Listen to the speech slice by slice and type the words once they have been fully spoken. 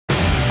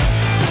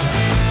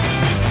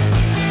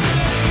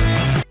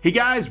Hey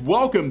guys,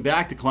 welcome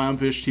back to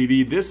Clownfish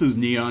TV. This is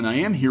Kneon. I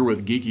am here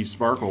with Geeky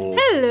Sparkles.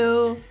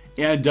 Hello.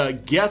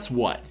 And guess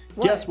what?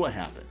 Guess what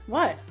happened?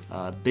 What?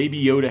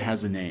 Baby Yoda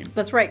has a name.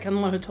 That's right, I'm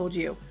the one who told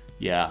you.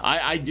 Yeah,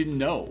 I didn't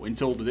know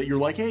until you're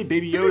like, hey,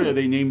 Baby Yoda,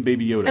 they named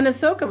Baby Yoda. And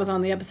Ahsoka was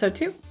on the episode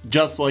too.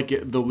 Just like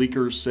the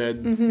leakers said.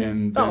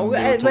 And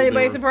is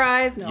anybody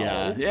surprised? No.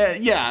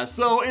 Yeah,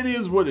 so it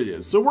is what it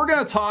is. So we're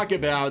going to talk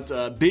about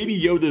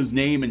Baby Yoda's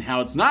name and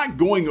how it's not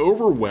going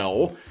over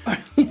well.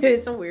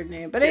 It's a weird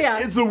name, but yeah.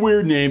 It's a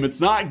weird name.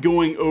 It's not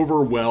going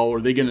over well. Are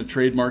they going to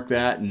trademark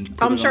that? And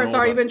I'm sure it's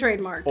already been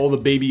trademarked. All the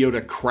Baby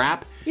Yoda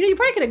crap. You know, you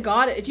probably could have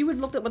got it if you would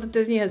looked at what the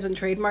Disney has been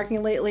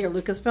trademarking lately, or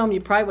Lucasfilm. You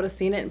probably would have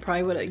seen it and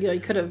probably would have, you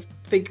could have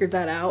figured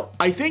that out.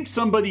 I think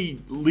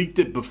somebody leaked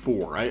it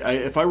before.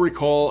 If I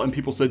recall, and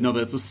people said no,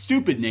 that's a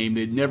stupid name.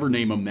 They'd never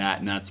name him that,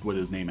 and that's what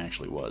his name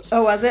actually was.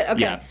 Oh, was it?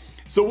 Okay. Yeah.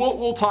 So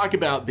we'll talk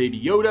about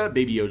Baby Yoda,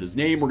 Baby Yoda's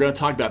name. We're going to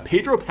talk about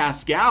Pedro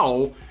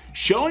Pascal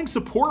showing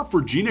support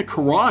for Gina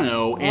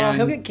Carano, and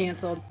he'll get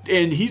canceled.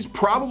 And he's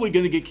probably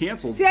going to get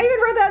canceled. See, I even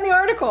read that in the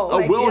article.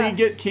 Will he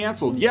get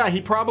canceled? Yeah, he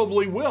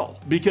probably will,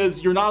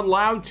 because you're not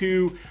allowed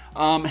to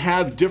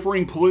have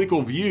differing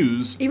political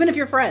views. Even if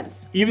you're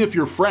friends. Even if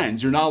you're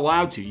friends, you're not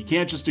allowed to. You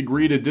can't just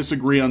agree to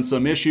disagree on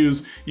some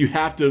issues. You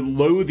have to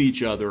loathe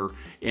each other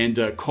and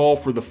call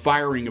for the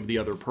firing of the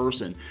other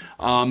person.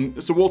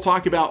 So we'll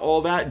talk about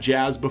all that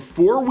jazz.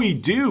 Before we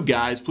do,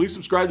 guys, please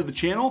subscribe to the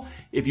channel.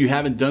 If you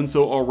haven't done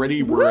so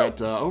already, we're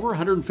at over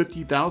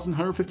 150,000,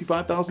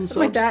 155,000 subs.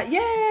 Like that,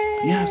 yay!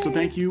 Yeah, so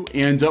thank you.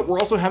 And we're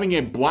also having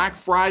a Black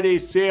Friday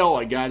sale.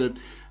 I got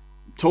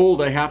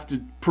told I have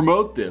to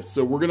promote this.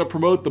 So we're going to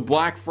promote the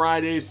Black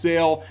Friday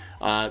sale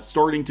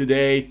starting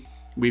today.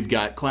 We've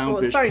got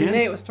Clownfish starting pins.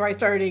 Today. It was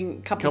starting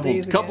a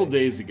couple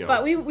days ago.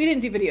 But we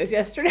didn't do videos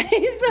yesterday.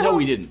 So. No,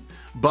 we didn't.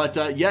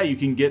 But yeah, you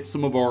can get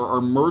some of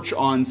our merch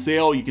on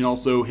sale. You can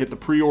also hit the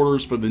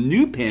pre-orders for the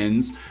new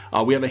pins.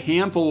 We have a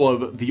handful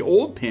of the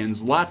old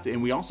pins left,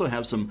 and we also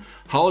have some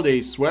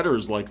holiday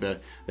sweaters like the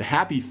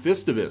Happy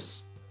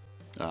Festivus.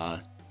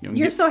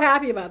 You're so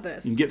happy about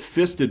this. You can get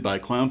fisted by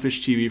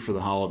Clownfish TV for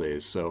the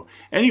holidays. So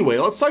anyway,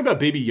 let's talk about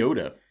Baby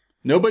Yoda.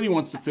 Nobody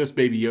wants to fist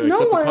Baby Yoda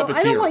except the puppeteer.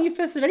 I don't want you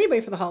fisted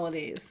anybody for the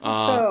holidays.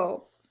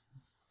 So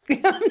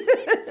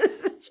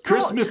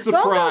Christmas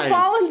surprise.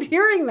 Don't go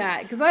volunteering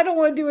that, because I don't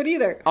want to do it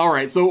either. All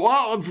right, so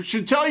I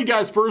should tell you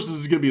guys first, this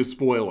is going to be a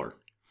spoiler.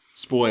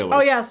 Spoiler. Oh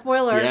yeah,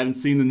 spoiler. You haven't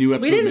seen the new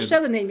episode. We didn't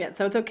show the name yet,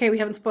 so it's okay. We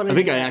haven't spoiled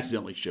anything. I think I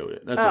accidentally showed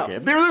it. That's okay.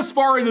 If they're this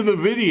far into the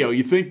video,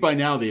 you think by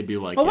now they'd be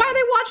like, well, why are they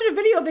watching a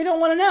video if they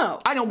don't want to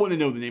know? I don't want to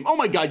know the name. Oh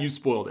my God, you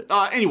spoiled it.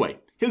 Anyway,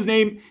 his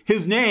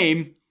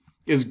name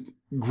is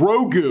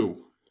Grogu.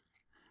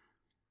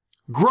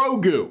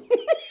 Grogu.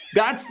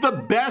 That's the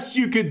best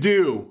you could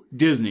do,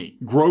 Disney.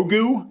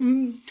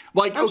 Grogu?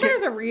 Like, I'm sure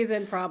there's a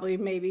reason, probably,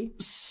 maybe.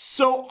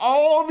 So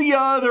all the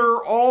other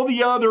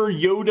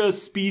Yoda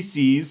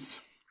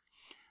species,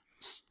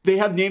 they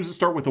have names that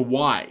start with a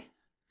Y.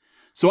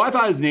 So I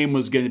thought his name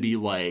was going to be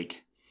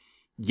like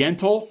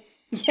Yentl.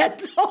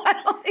 Yentl?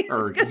 I don't think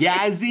or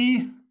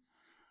Yazzie.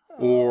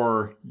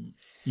 Or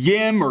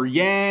Yim or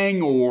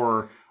Yang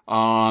or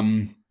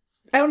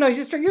I don't know. You're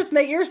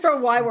just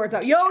throwing Y words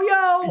out.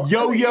 Yo-yo.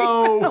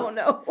 Yo-yo. I don't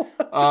know.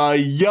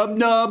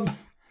 Yub-nub.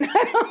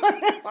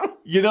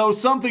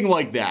 Something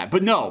like that.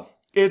 But no,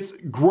 it's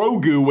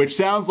Grogu, which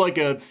sounds like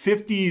a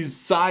 50s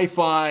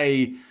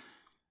sci-fi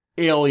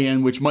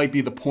alien, which might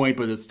be the point,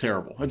 but it's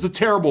terrible. It's a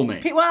terrible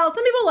name. Well,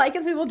 some people like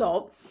it, some people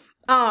don't.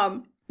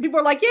 People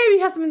are like, yeah, we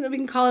have something that we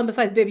can call him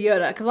besides Baby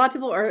Yoda. Because a lot of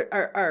people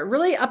are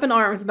really up in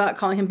arms about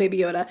calling him Baby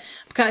Yoda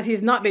because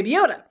he's not Baby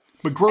Yoda.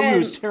 But Grogu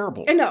is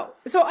terrible. I know.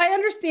 So I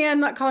understand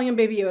not calling him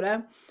Baby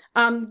Yoda.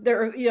 We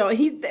knew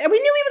he was going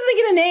to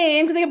get a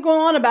name because they kept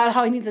going on about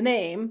how he needs a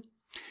name.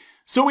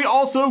 So we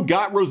also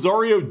got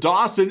Rosario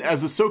Dawson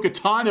as Ahsoka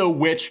Tano,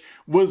 which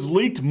was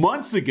leaked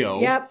months ago.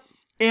 Yep.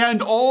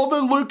 And all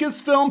the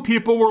Lucasfilm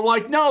people were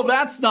like, no,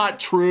 that's not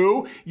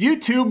true.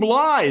 YouTube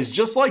lies.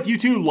 Just like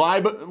YouTube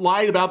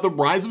lied about the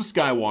Rise of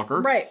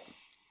Skywalker. Right.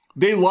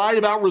 They lied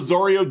about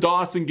Rosario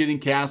Dawson getting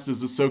cast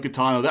as Ahsoka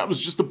Tano. That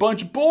was just a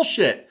bunch of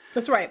bullshit.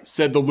 That's right.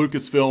 Said the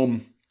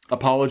Lucasfilm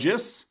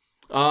apologists.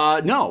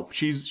 No,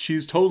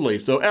 she's totally.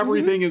 So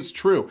everything is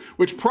true,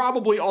 which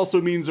probably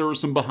also means there was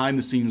some behind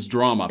the scenes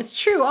drama.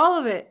 It's true, all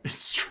of it.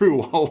 It's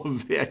true, all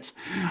of it.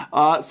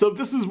 So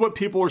this is what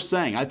people are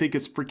saying. I think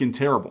it's freaking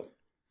terrible.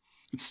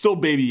 It's still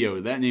Baby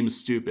Yoda. That name is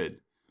stupid.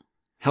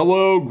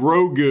 Hello,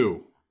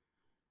 Grogu.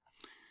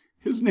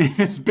 His name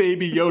is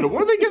Baby Yoda.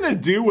 What are they going to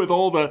do with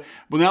all the...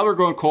 Well, now they're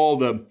going to call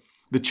the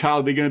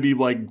child... They're going to be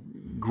like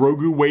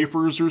Grogu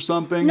wafers or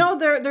something? No,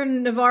 they're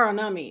Navarro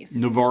nummies.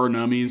 Navarro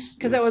nummies.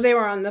 Because they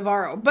were on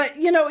Navarro. But,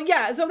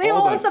 yeah. So they have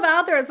all this stuff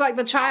out there. It's like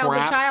the child.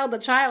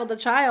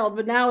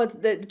 But now it's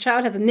the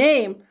child has a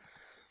name.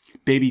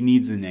 Baby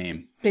needs a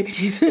name. Baby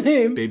needs a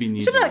name. Baby needs a name.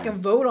 name. Should have like a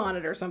vote on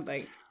it or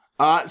something.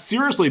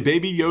 Seriously,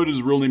 Baby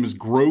Yoda's real name is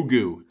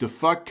Grogu. The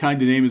fuck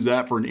kind of name is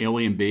that for an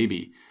alien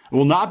baby? I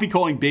will not be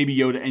calling Baby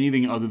Yoda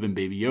anything other than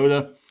Baby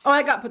Yoda. Oh,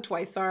 I got put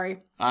twice.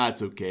 Sorry.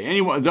 It's okay.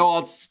 Anyway,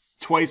 though,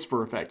 twice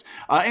for effect.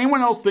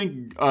 Anyone else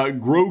think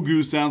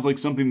Grogu sounds like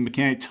something the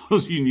mechanic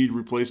tells you need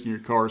replaced in your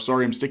car?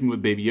 Sorry, I'm sticking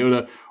with Baby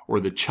Yoda or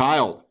the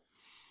child.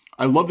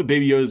 I love that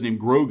Baby Yoda is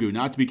named Grogu,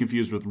 not to be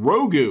confused with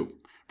Rogu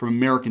from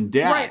American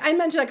Dad. Right, I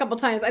mentioned it a couple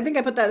times. I think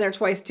I put that in there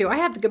twice too. I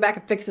have to go back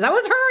and fix it. I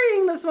was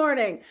hurrying this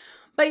morning.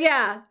 But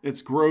yeah.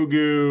 It's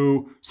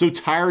Grogu. So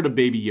tired of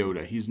Baby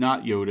Yoda. He's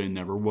not Yoda and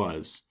never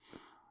was.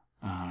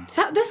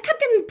 So this kept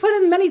getting put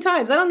in many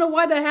times. I don't know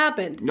why that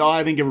happened. No,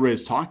 I think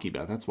everybody's talking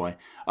about it. That's why.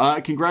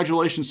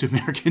 Congratulations to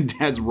American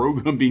Dad's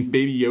Rogu on being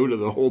Baby Yoda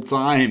the whole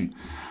time.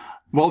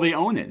 Well, they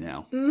own it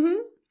now.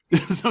 Mm-hmm.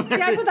 So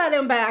yeah, I put that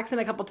in by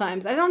accident a couple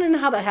times. I don't even know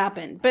how that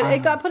happened, but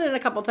it got put in a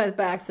couple times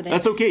by accident.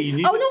 That's okay. You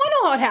need. Oh no, I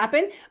know how it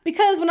happened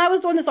because when I was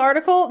doing this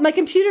article, my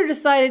computer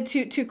decided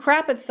to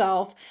crap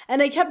itself,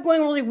 and it kept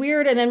going really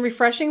weird and then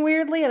refreshing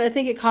weirdly, and I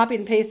think it copied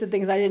and pasted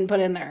things I didn't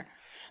put in there.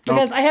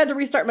 Because I had to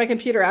restart my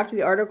computer after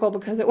the article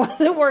because it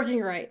wasn't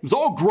working right. It's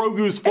all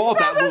Grogu's fault.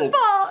 It's Grogu's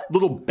fault.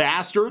 Little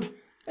bastard.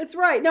 That's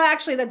right. No,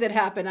 actually, that did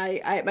happen.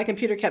 My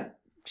computer kept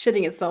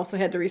shitting itself, so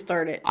I had to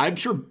restart it. I'm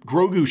sure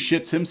Grogu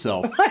shits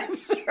himself. I'm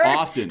sure.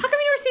 Often. How come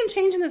you never see him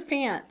changing his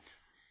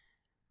pants?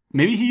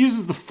 Maybe he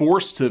uses the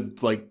Force to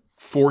like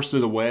force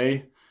it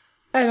away.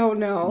 I don't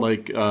know.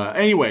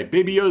 Anyway,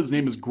 Baby Yoda's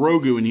name is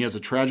Grogu, and he has a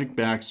tragic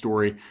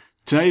backstory.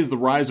 Tonight is the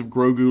rise of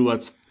Grogu.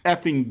 Let's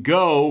effing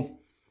go.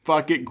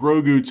 Fuck it,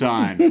 Grogu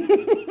time.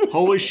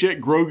 Holy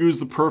shit, Grogu's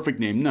the perfect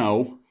name.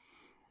 No.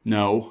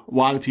 A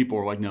lot of people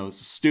are like, no,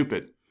 this is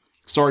stupid.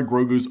 Sorry,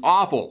 Grogu's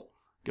awful.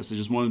 Guess I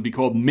just wanted to be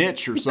called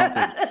Mitch or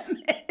something.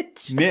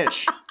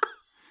 Mitch.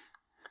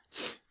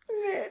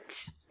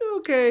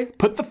 Okay.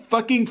 Put the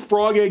fucking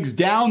frog eggs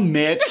down,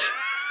 Mitch.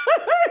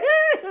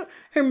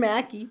 Or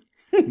Mackie.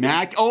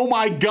 Mac. Oh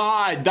my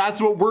God.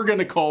 That's what we're going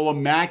to call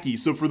him, Mackie.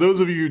 So for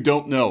those of you who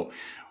don't know,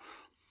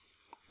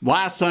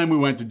 last time we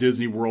went to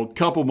Disney World, a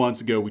couple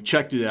months ago, we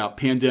checked it out.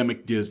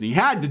 Pandemic Disney.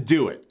 Had to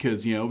do it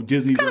because,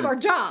 Disney's kind of our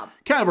job.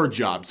 Kind of our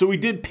job. So we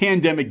did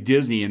Pandemic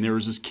Disney, and there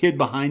was this kid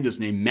behind us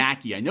named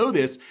Mackie. I know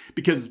this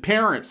because his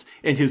parents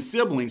and his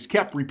siblings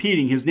kept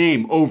repeating his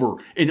name over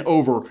and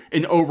over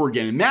and over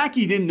again. And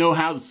Mackie didn't know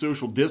how to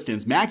social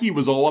distance. Mackie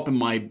was all up in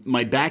my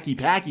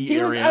backy-packy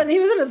area. He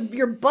was in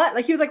your butt.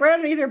 Like, he was like right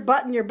underneath your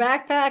butt and your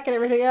backpack and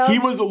everything else. He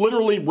was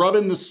literally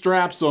rubbing the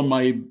straps on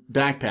my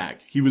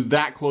backpack. He was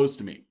that close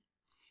to me.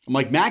 I'm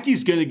like,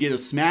 Mackie's going to get a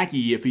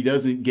smacky if he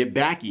doesn't get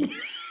backy.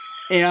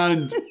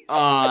 And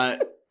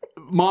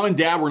Mom and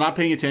Dad were not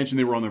paying attention.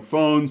 They were on their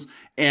phones.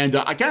 And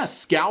I kind of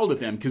scowled at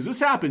them because this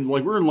happened,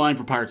 like, we were in line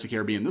for Pirates of the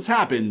Caribbean. This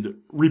happened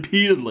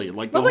repeatedly.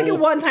 Like, it was like a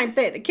one-time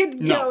thing. The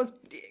kid, was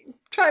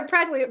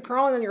practically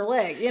crawling on your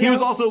leg. He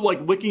was also,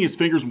 like, licking his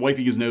fingers and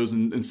wiping his nose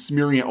and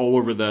smearing it all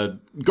over the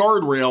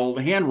guardrail,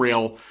 the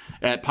handrail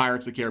at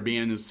Pirates of the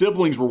Caribbean. And his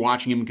siblings were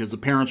watching him because the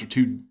parents were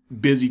too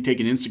busy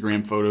taking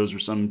Instagram photos or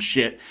some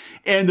shit.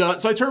 And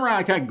so I turned around,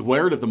 I kind of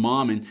glared at the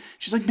mom, and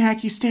she's like,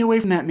 Mackie, stay away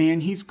from that man.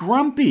 He's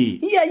grumpy.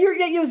 Yeah,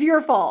 it was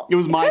your fault. It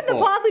was my fault. It couldn't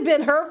have possibly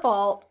been her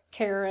fault,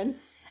 Karen.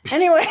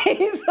 Anyway,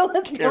 so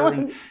let's go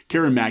on.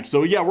 Karen Mack.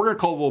 So yeah, we're going to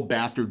call the little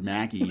bastard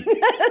Mackie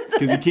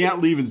because he can't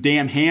leave his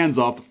damn hands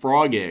off the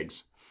frog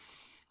eggs.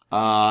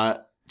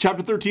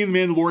 Chapter 13, The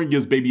Mandalorian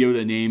gives Baby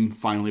Yoda a name,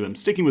 finally, but I'm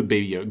sticking with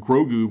Baby Yoda.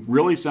 Grogu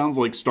really sounds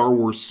like Star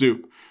Wars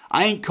soup.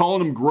 I ain't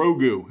calling him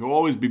Grogu. He'll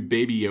always be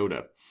Baby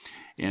Yoda.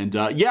 And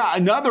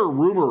another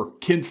rumor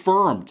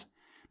confirmed.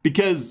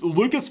 Because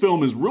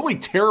Lucasfilm is really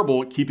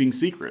terrible at keeping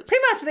secrets.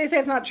 Pretty much, they say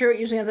it's not true. It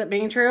usually ends up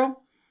being true.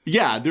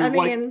 Yeah, they're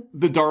like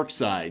the dark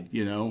side,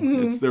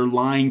 Mm-hmm. They're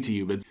lying to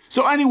you. But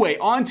so anyway,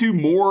 on to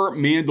more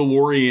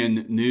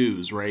Mandalorian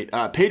news, right?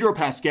 Pedro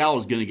Pascal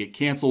is going to get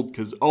canceled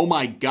because, oh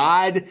my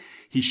God,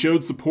 he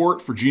showed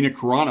support for Gina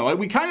Carano.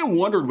 We kind of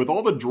wondered with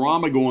all the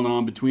drama going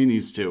on between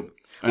these two.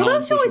 Well,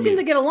 those two always seem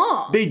to get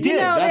along. They did.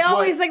 They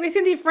always they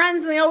seem to be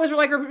friends, and they always were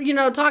like,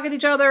 talking to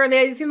each other, and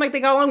they seem like they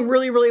got along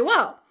really, really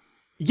well.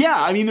 Yeah,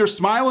 I mean, they're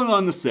smiling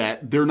on the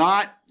set. They're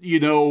not,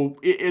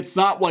 it's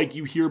not like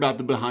you hear about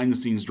the behind the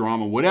scenes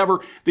drama,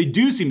 whatever. They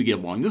do seem to get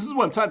along. This is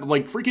what I'm talking about.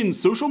 Like, freaking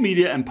social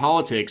media and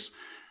politics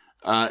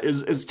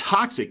is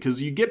toxic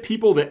because you get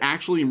people that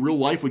actually in real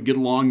life would get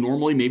along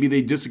normally. Maybe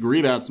they disagree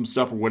about some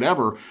stuff or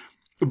whatever.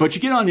 But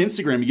you get on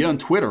Instagram, you get on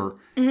Twitter,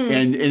 mm-hmm.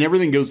 and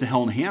everything goes to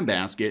hell in a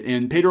handbasket.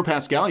 And Pedro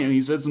Pascal,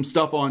 he said some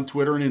stuff on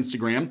Twitter and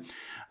Instagram.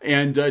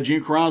 And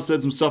Gina Carano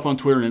said some stuff on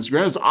Twitter and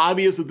Instagram. It's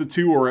obvious that the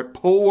two are at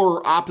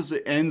polar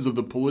opposite ends of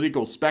the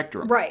political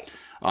spectrum. Right.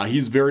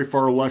 He's very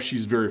far left,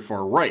 she's very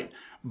far right.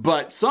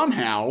 But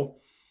somehow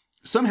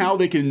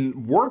they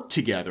can work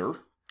together.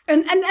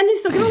 And they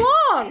still get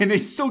along. And they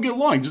still get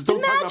along. Just don't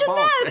talk about politics.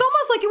 That. It's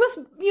almost like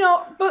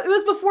it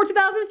was before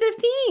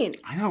 2015.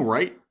 I know,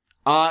 right?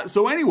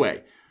 So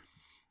anyway,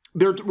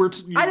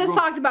 I just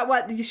talked about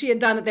what she had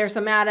done that they're so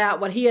mad at,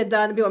 what he had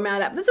done that people were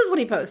mad at. This is what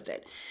he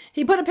posted.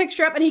 He put a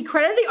picture up and he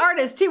credited the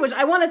artist too, which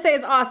I want to say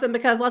is awesome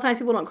because a lot of times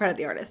people don't credit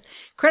the artist.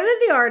 Credited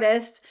the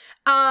artist,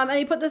 and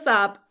he put this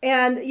up,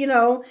 and it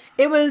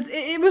was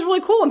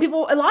really cool. And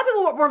a lot of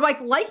people were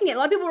like liking it. A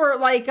lot of people were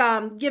like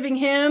giving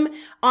him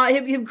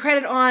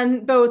credit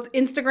on both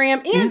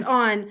Instagram and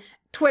on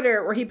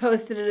Twitter where he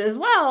posted it as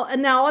well.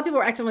 And now a lot of people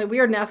are acting really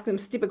weird and asking him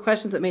stupid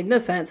questions that made no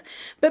sense.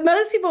 But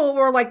most people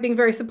were like being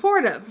very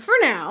supportive for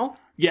now.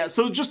 Yeah,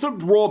 so just to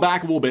roll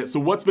back a little bit. So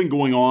what's been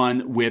going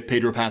on with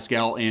Pedro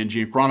Pascal and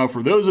Gina Carano?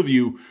 For those of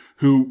you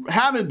who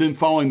haven't been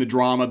following the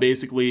drama,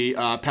 basically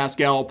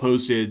Pascal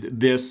posted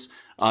this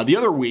the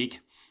other week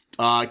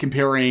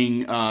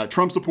comparing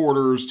Trump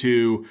supporters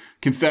to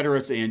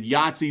Confederates and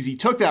Yahtzees. He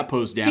took that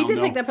post down. He did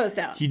take that post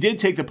down. He did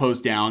take the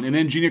post down. And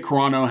then Gina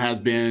Carano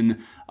has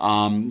been,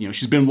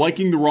 she's been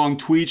liking the wrong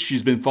tweets.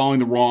 She's been following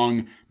the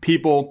wrong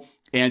people.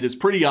 And it's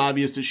pretty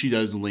obvious that she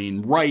does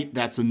lean right.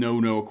 That's a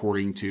no-no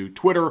according to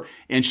Twitter.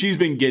 And she's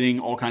been getting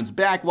all kinds of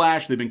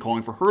backlash. They've been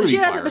calling for her to be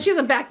fired. But she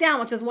doesn't back down,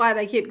 which is why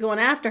they keep going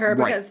after her.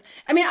 Because,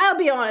 I mean, I'll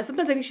be honest.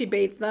 Sometimes I think she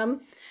baits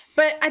them.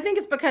 But I think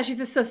it's because she's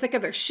just so sick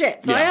of their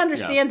shit. So I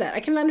understand that.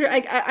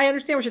 I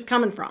understand where she's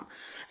coming from.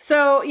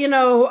 So,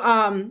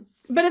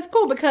 but it's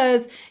cool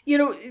because,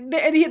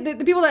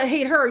 the people that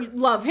hate her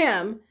love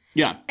him.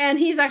 Yeah. And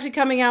he's actually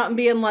coming out and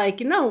being like,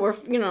 I'm going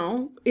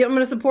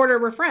to support her.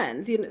 We're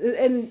friends.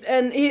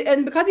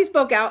 And because he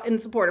spoke out in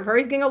support of her,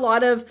 he's getting a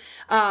lot of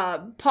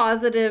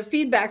positive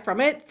feedback from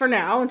it for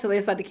now until they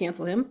decide to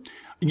cancel him.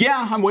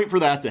 Yeah, I'm waiting for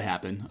that to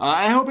happen.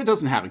 I hope it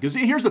doesn't happen because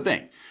here's the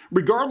thing.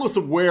 Regardless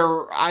of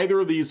where either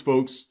of these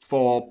folks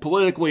fall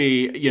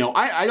politically,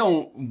 I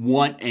don't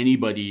want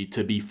anybody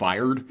to be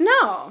fired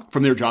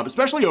from their job,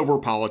 especially over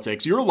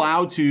politics. You're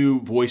allowed to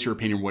voice your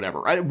opinion,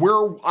 whatever.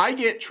 Where I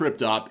get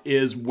tripped up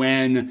is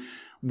when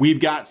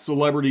we've got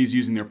celebrities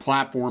using their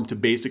platform to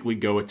basically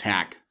go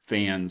attack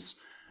fans.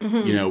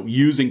 Mm-hmm.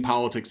 Using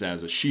politics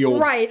as a shield.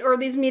 Right, or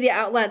these media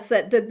outlets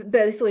that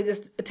basically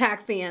just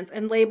attack fans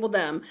and label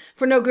them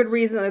for no good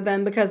reason other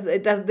than because they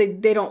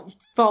don't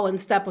fall in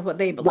step with what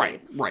they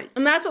believe. Right.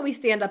 And that's what we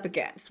stand up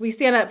against. We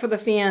stand up for the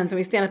fans and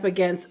we stand up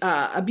against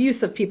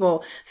abuse of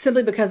people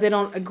simply because they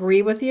don't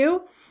agree with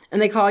you. And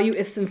they call you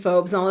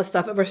Islamophobes and all this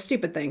stuff over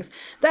stupid things.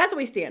 That's what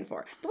we stand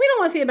for. But we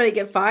don't want to see anybody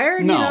get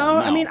fired, No.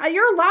 I mean,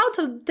 you're allowed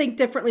to think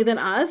differently than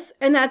us,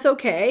 and that's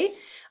okay.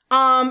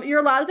 You're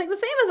allowed to think the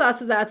same as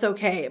us, and that's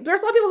okay. There's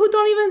a lot of people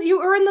who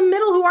are in the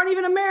middle, who aren't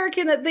even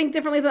American, that think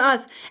differently than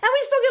us, and we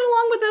still get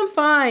along with them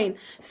fine.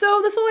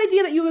 So this whole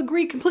idea that you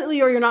agree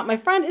completely or you're not my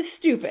friend is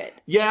stupid.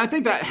 Yeah, I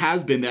think that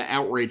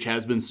outrage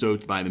has been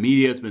stoked by the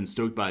media. It's been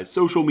stoked by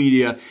social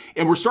media,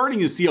 and we're starting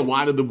to see a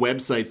lot of the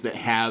websites that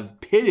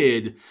have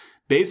pitted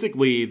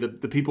basically the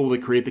people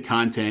that create the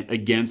content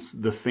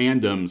against the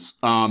fandoms.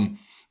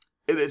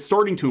 It's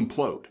starting to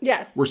implode.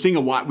 Yes. We're seeing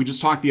a lot. We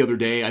just talked the other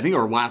day. I think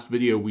our last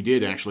video we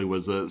did actually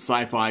was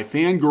Sci-Fi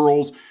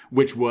Fangirls,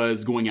 which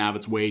was going out of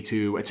its way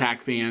to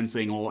attack fans,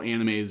 saying all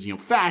anime is,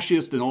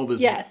 fascist and all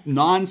this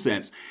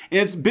nonsense. And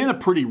it's been a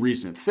pretty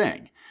recent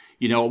thing.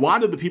 A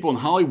lot of the people in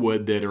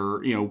Hollywood that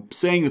are,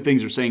 saying the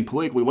things they're saying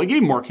politically, like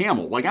even Mark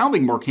Hamill. I don't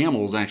think Mark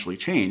Hamill has actually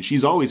changed.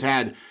 He's always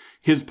had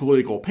his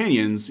political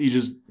opinions. He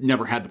just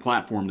never had the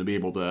platform to be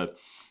able to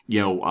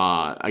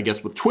I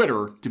guess with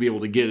Twitter to be able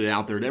to get it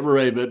out there to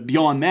everybody. But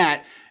beyond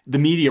that, the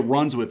media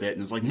runs with it.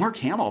 And it's like Mark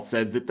Hamill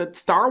said that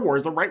Star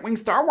Wars, the right-wing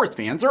Star Wars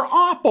fans are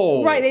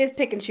awful. Right. They just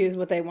pick and choose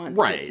what they want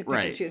to pick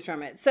and choose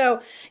from it.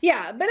 So,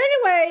 yeah. But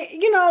anyway,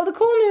 the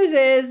cool news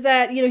is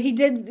that, he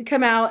did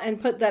come out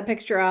and put that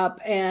picture up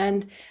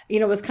and,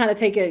 was kind of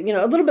taking,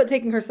 a little bit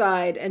taking her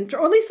side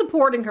or at least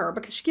supporting her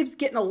because she keeps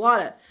getting a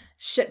lot of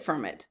shit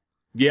from it.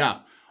 Yeah.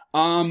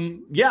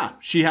 Yeah,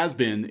 she has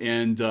been.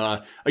 And,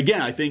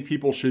 again, I think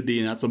people should be,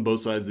 and that's on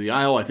both sides of the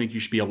aisle. I think you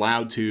should be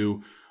allowed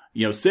to,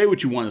 say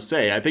what you want to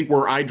say. I think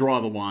where I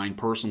draw the line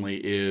personally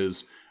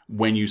is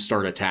when you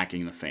start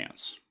attacking the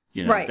fans.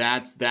 Right.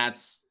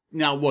 That's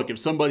now look, if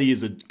somebody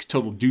is a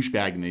total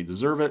douchebag and they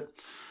deserve it,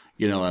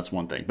 that's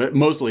one thing. But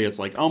mostly it's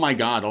like, oh my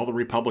God, all the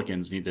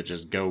Republicans need to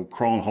just go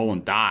crawl in a hole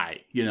and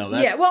die.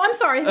 That's, well, I'm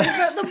sorry.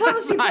 The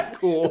post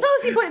cool. The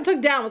post he put and took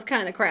down was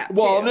kind of crap.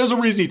 Well, there's a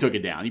reason he took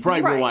it down. He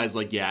probably realized,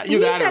 he said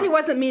he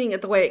wasn't meaning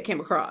it the way it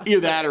came across. Either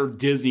that or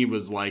Disney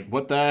was like,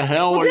 what the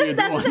hell are you doing?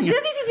 Disney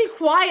seems to be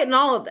quiet in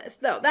all of this,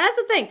 though. That's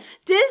the thing.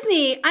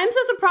 Disney, I'm so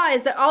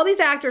surprised that all these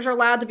actors are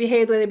allowed to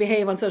behave the way they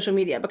behave on social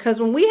media. Because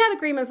when we had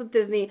agreements with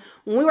Disney,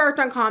 when we worked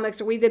on comics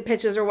or we did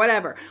pitches or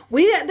whatever,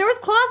 there was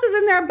clauses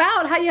in there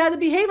about how you had to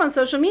behave on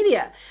social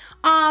media.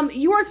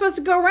 You weren't supposed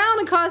to go around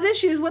and cause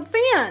issues with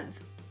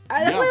fans.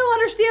 That's why I don't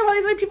understand why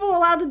these other people are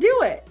allowed to do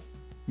it.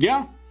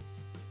 Yeah.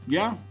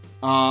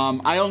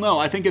 I don't know.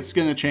 I think it's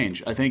going to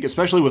change. I think,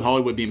 especially with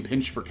Hollywood being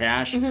pinched for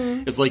cash,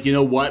 it's like, you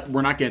know what?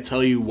 We're not going to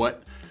tell you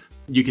what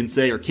you can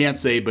say or can't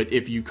say, but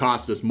if you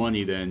cost us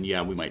money, then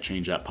we might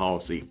change that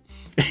policy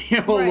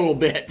a little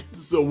bit.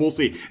 So we'll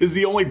see. This is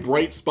the only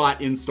bright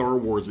spot in Star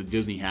Wars that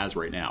Disney has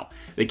right now.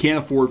 They can't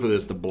afford for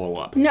this to blow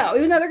up. No,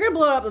 even though they're going to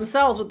blow it up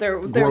themselves with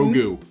their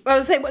Grogu. I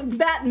was going to say,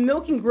 that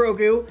milking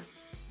Grogu.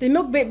 They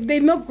milk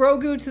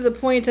Grogu to the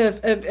point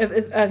of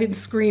him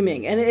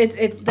screaming, and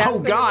that's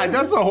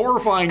that's a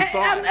horrifying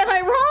thought. Am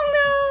I wrong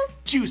though?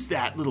 Juice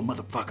that little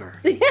motherfucker.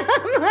 Yeah,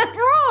 I'm not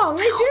wrong.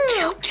 They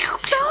do.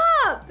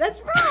 Stop.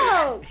 That's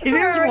wrong. It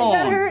is wrong.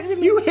 That hurt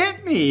me. You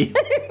hit me.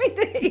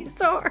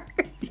 Sorry.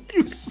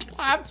 You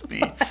slapped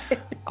me.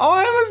 All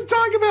I was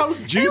talking about was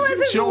juicy children. It was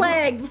his children.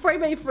 leg before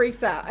anybody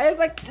freaks out. I was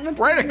like,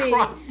 Right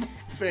across the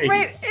face.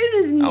 Right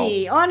in his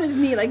knee, on his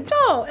knee. Like,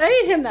 don't. I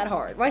didn't hit him that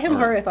hard. Why hit him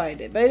hard? I thought I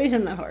did, but I didn't hit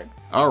him that hard.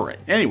 All right.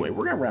 Anyway,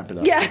 we're going to wrap it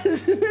up.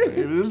 Yes.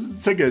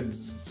 This took a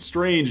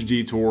strange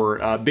detour.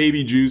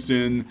 Baby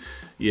juicing.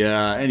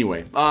 Yeah,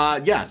 anyway.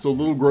 Yeah, so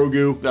little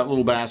Grogu, that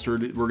little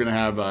bastard, we're going to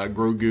have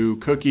Grogu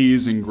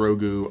cookies and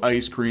Grogu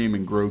ice cream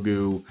and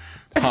Grogu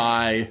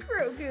pie.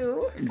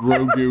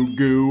 Grogu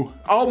goo.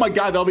 Oh my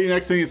god, that'll be the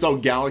next thing that's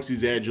out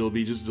Galaxy's Edge. It'll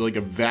be just like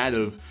a vat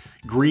of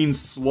green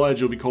sludge.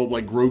 It'll be called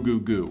like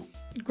Grogu goo.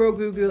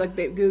 Grogu goo, like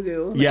babe goo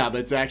goo. Yeah,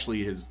 but it's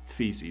actually his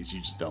feces. You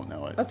just don't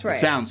know it. That's right. It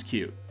sounds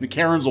cute. The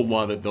Karens will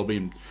love it. They'll be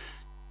in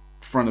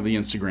front of the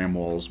Instagram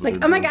walls. With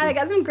like, oh my god, I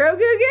got some Grogu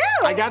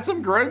goo. I got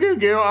some Grogu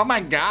goo. Oh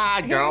my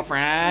god,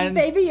 girlfriend.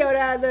 Baby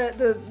Yoda,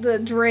 the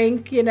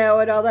drink, you know,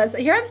 and all that.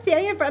 Here I'm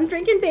standing in front, I'm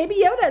drinking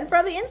Baby Yoda in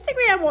front of the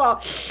Instagram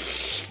wall.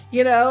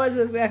 You know, is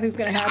this exactly what's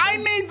gonna happen? I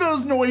made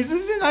those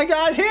noises and I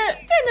got hit.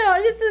 I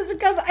know, this is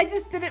because I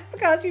just did it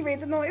because you made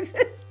the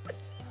noises.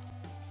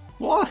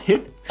 Well, I'll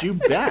hit you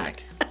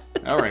back.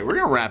 All right, we're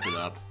gonna wrap it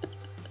up.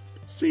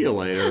 See you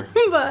later.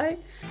 Bye.